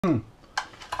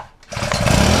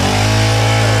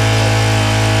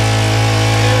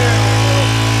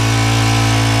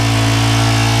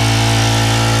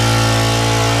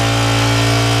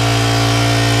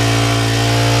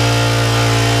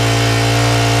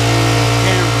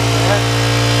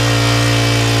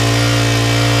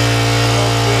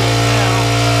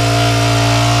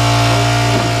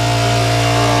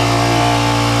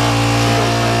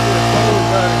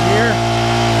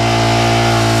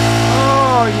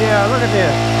yeah, look at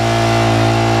this.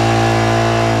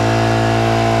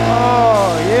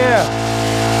 Oh, yeah.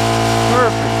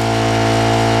 Perfect.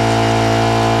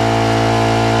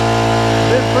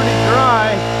 It's pretty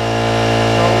dry,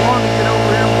 so I wanted to get over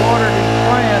here and water these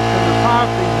plants and the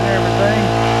poppies and everything.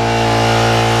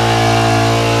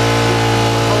 Get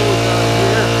some hose out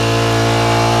here.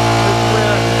 This way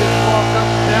I can just walk up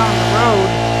and down the road.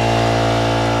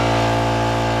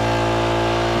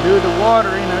 Do the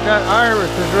watering. I got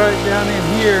irises right down in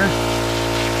here. I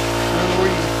don't know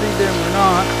where you can see them or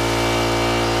not.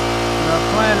 And I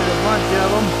planted a bunch of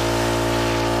them.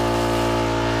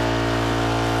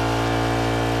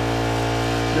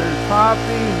 There's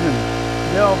poppies and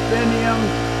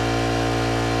delphiniums.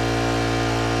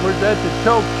 Where's that? The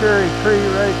chokecherry tree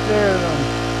right there that I'm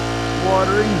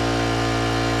watering.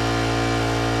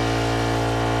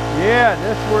 Yeah,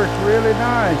 this works really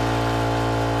nice.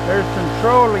 There's some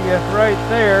trollius right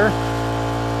there.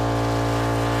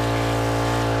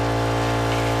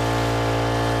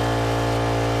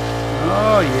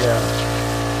 Oh yeah.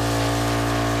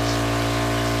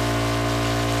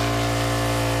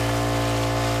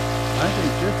 I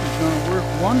think this is going to work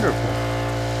wonderful.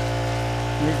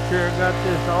 Make sure I got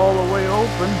this all the way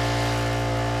open.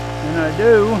 And I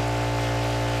do.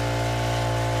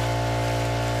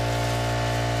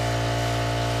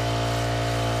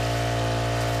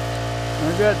 I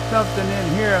got something in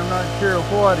here, I'm not sure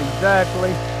what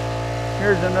exactly.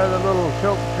 Here's another little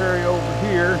chokecherry over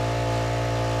here.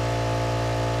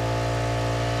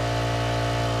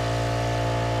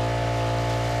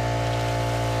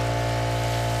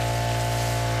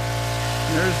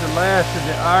 There's the last of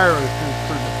the irises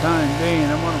for the time being.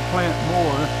 I'm going to plant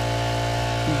more.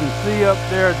 You can see up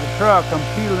there at the truck, I'm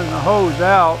peeling the hose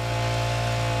out.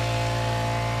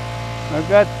 I've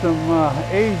got some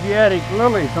Asiatic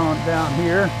lilies on down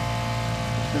here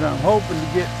that I'm hoping to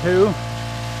get to.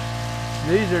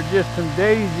 These are just some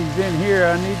daisies in here.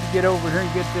 I need to get over here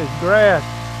and get this grass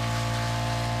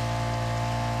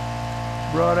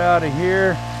brought out of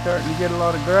here. Starting to get a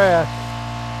lot of grass.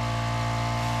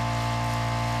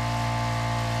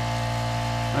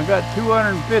 I got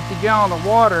 250 gallons of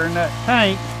water in that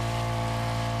tank,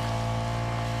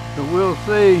 so we'll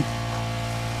see.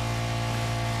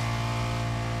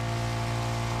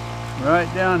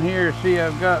 Right down here, see,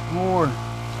 I've got more.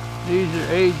 These are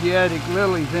Asiatic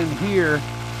lilies in here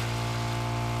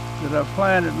that I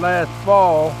planted last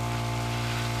fall.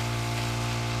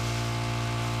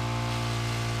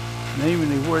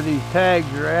 Namely where these tags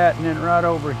are at, and then right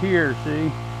over here, see?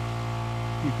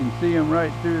 You can see them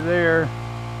right through there.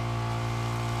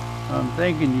 I'm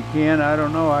thinking you can. I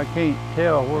don't know. I can't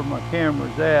tell where my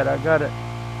camera's at. I got it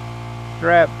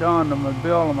strapped onto my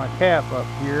bill of my cap up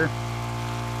here.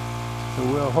 So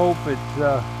we'll hope it's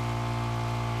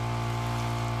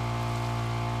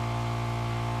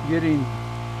getting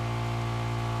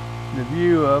the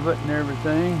view of it and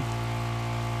everything.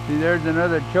 See, there's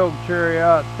another chokecherry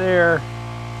out there.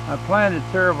 I planted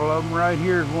several of them. Right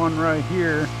here's one right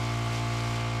here.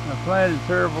 I planted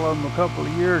several of them a couple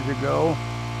of years ago.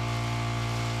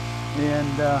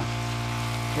 And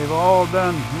they've all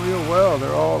done real well.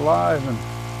 They're all alive and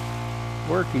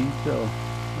working, so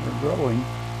they're growing.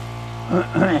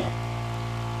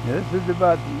 This is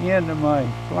about the end of my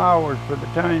flowers for the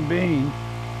time being.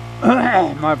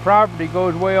 My property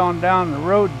goes way on down the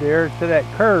road there to that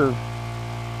curve.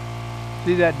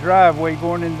 See that driveway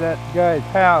going into that guy's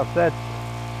house? That's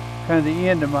kind of the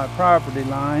end of my property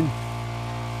line.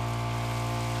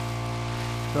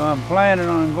 So I'm planning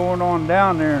on going on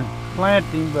down there and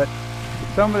planting, but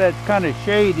some of that's kind of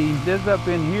shady. This up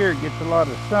in here gets a lot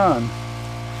of sun.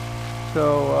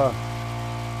 So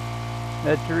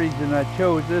that's the reason I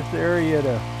chose this area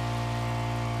to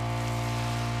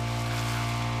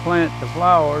plant the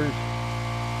flowers.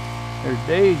 There's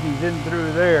daisies in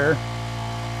through there.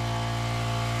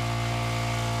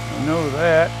 I know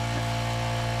that.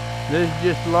 This is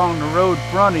just along the road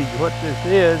frontage. What this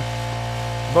is,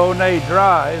 Bonet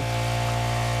Drive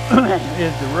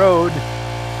is the road.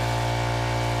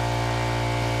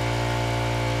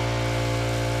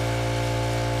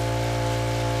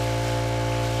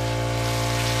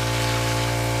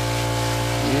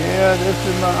 Yeah, this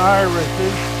is my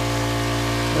irises.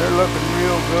 They're looking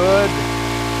real good.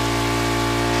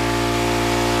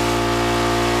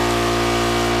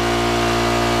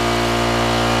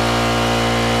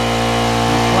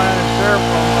 I planted several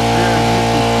of them up here, as you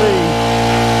can see.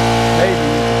 Maybe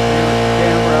you can see with the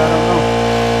camera, I don't know.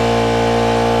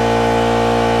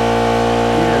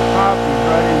 See, there's poppies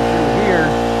right in through here.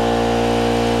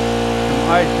 Some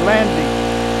Icelandic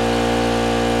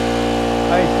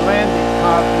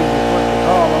poppies is what they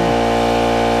call them.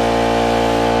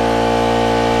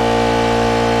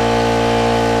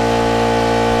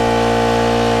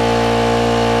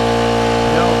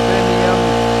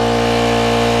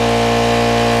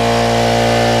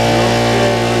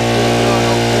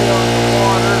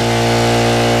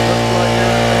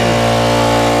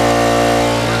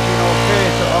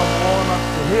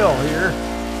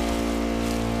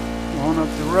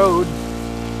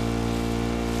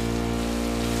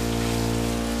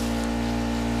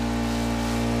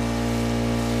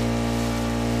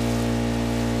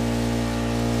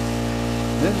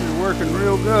 working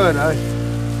real good. I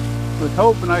was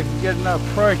hoping I could get enough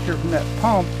pressure from that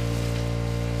pump.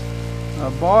 I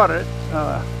bought it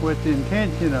with the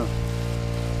intention of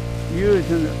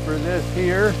using it for this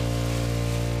here,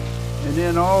 and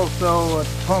then also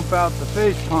pump out the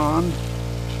fish pond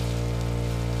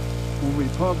when we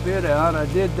pump it out. I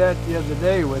did that the other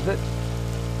day with it.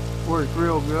 Worked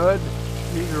real good.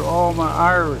 These are all my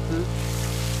irises.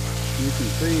 You can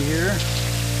see here.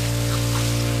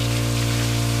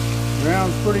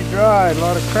 Ground's pretty dry, a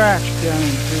lot of cracks down in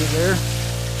through there.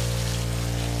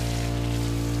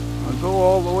 I'll go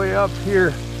all the way up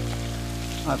here.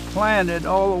 I planted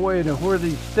all the way to where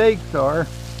these stakes are.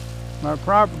 My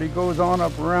property goes on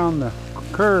up around the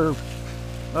curve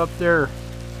up there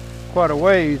quite a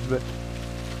ways, but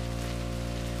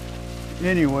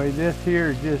anyway, this here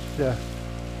is just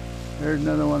there's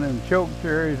another one of them choke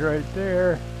cherries right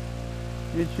there.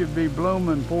 It should be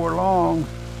blooming before long.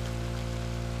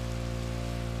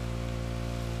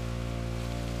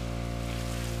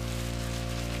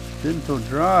 It's been so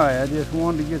dry, I just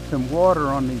wanted to get some water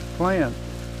on these plants.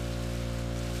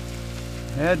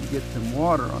 Had to get some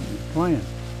water on these plants.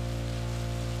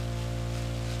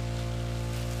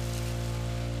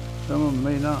 Some of them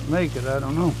may not make it, I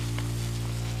don't know.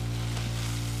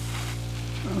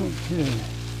 Okay,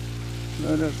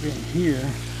 right up in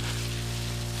here.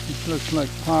 This looks like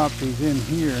poppies in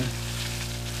here.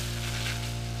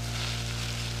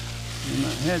 And I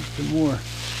had some more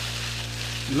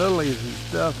lilies and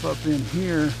stuff up in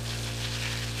here.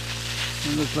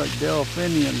 It looks like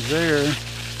delphiniums there.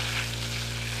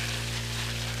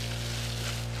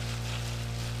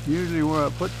 Usually where I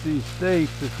put these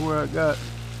stakes is where I got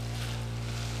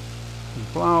some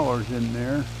flowers in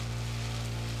there.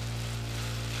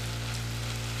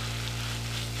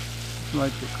 It's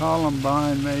like the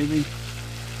columbine maybe.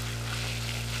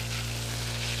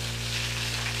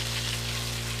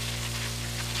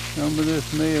 Some of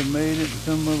this may have made it and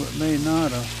some of it may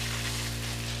not have.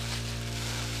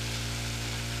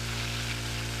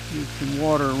 Get some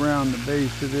water around the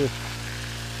base of this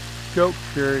choke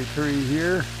cherry tree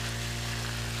here.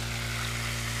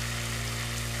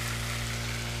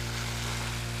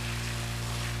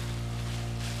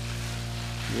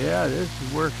 Yeah, this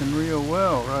is working real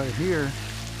well right here.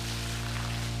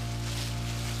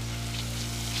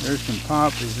 There's some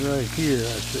poppies right here,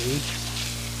 I see.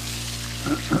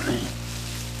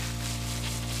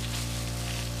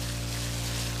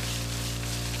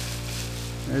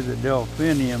 There's a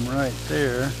delphinium right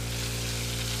there.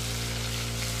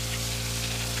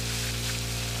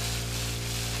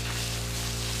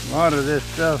 A lot of this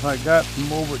stuff I got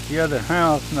from over at the other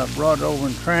house, and I brought it over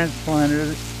and transplanted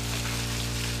it.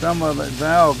 Some of it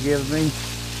Val gave me.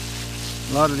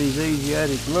 A lot of these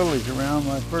Asiatic lilies around.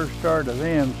 When I first started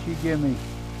them, she gave me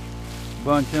a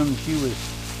bunch of them. She was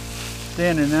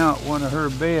thinning out one of her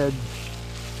beds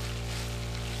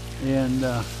and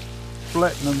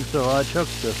splitting them, so I took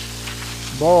the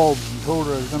bulbs and told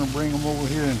her I was going to bring them over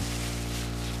here and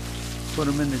put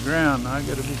them in the ground. Now I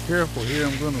got to be careful here.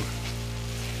 I'm going to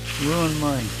ruin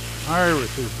my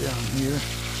irises down here.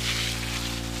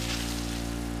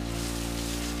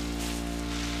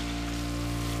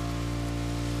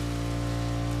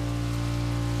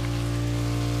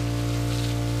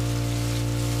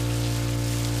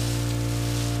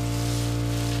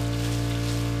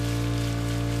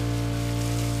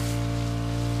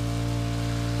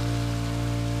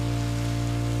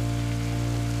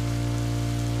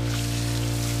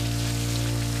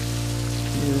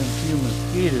 There's a few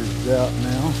mosquitoes out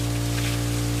now.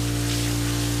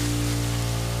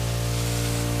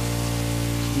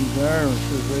 These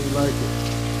irises, they like it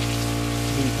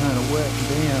to be kind of wet and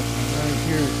damp. And right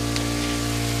here,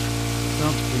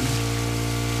 something,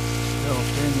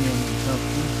 delphinium or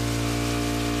something.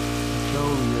 I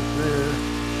told you it's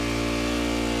there.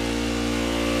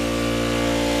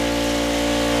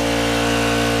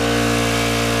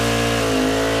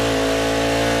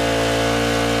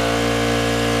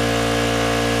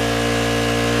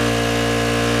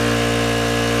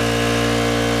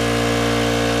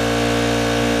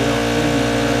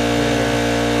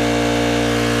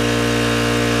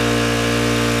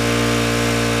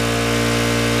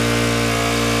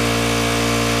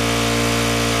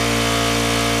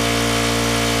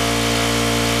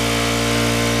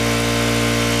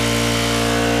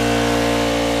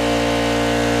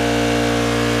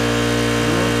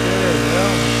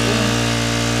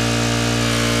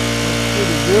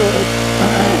 Good.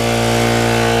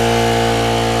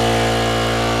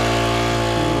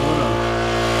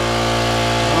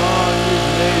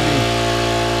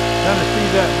 Kind of see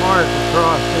that mark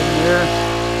across in there.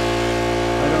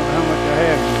 I don't know how much I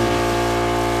have used.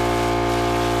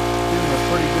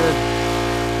 pretty good.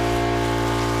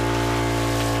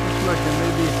 Looks like there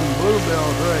may be some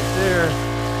bluebells right there.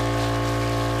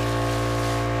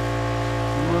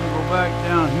 I'm going to go back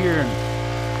down here and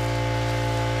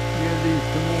give these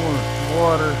some more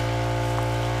water.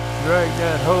 Drag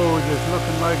that hose. It's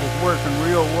looking like it's working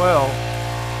real well.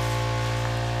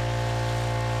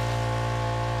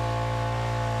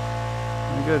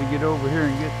 I got to get over here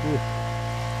and get this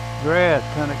grass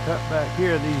kind of cut back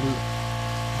here. These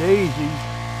daisies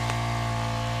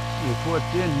is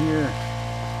what's in here.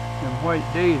 Them white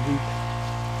daisies.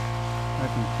 I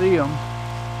can see them.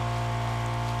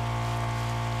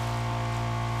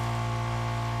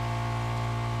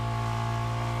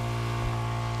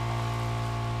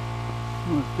 I'm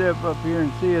going to step up here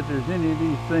and see if there's any of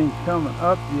these things coming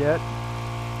up yet.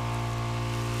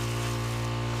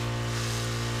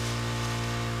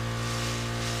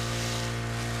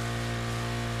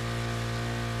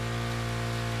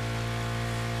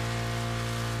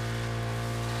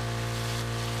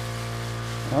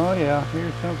 Oh yeah,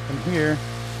 here's something here.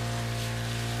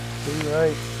 See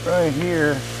right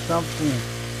here, something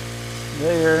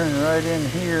there, and right in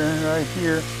here, and right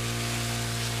here.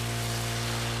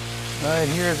 Right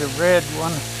here, the red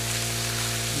one.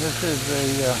 This is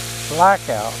a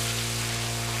blackout.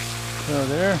 So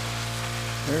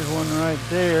there's one right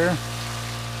there.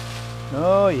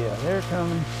 Oh yeah, they're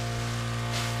coming.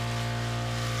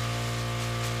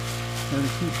 Gonna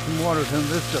keep some water to them.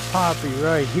 This is a poppy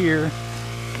right here.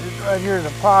 This right here is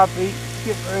a poppy.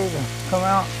 Getting ready to come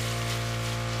out.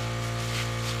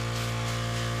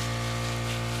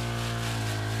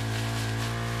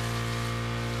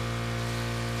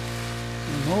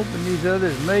 I'm hoping these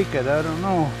others make it. I don't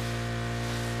know.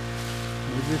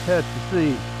 We just have to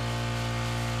see.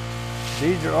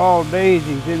 These are all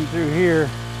daisies in through here.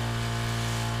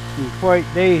 These white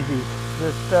daisies.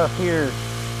 This stuff here,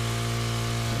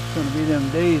 it's going to be them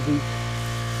daisies.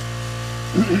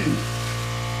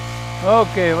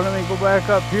 Okay, well let me go back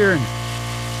up here and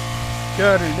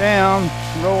shut her down,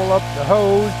 roll up the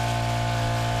hose.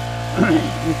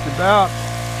 It's about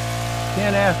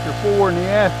 10 after 4 in the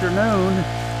afternoon,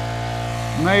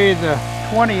 May the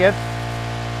 20th.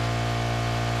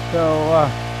 So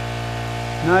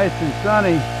nice and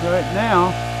sunny right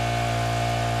now.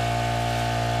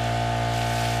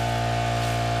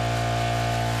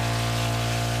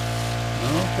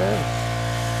 Okay.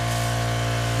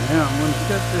 Now I'm going to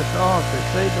shut this off if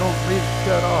they don't leave it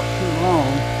shut off too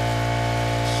long.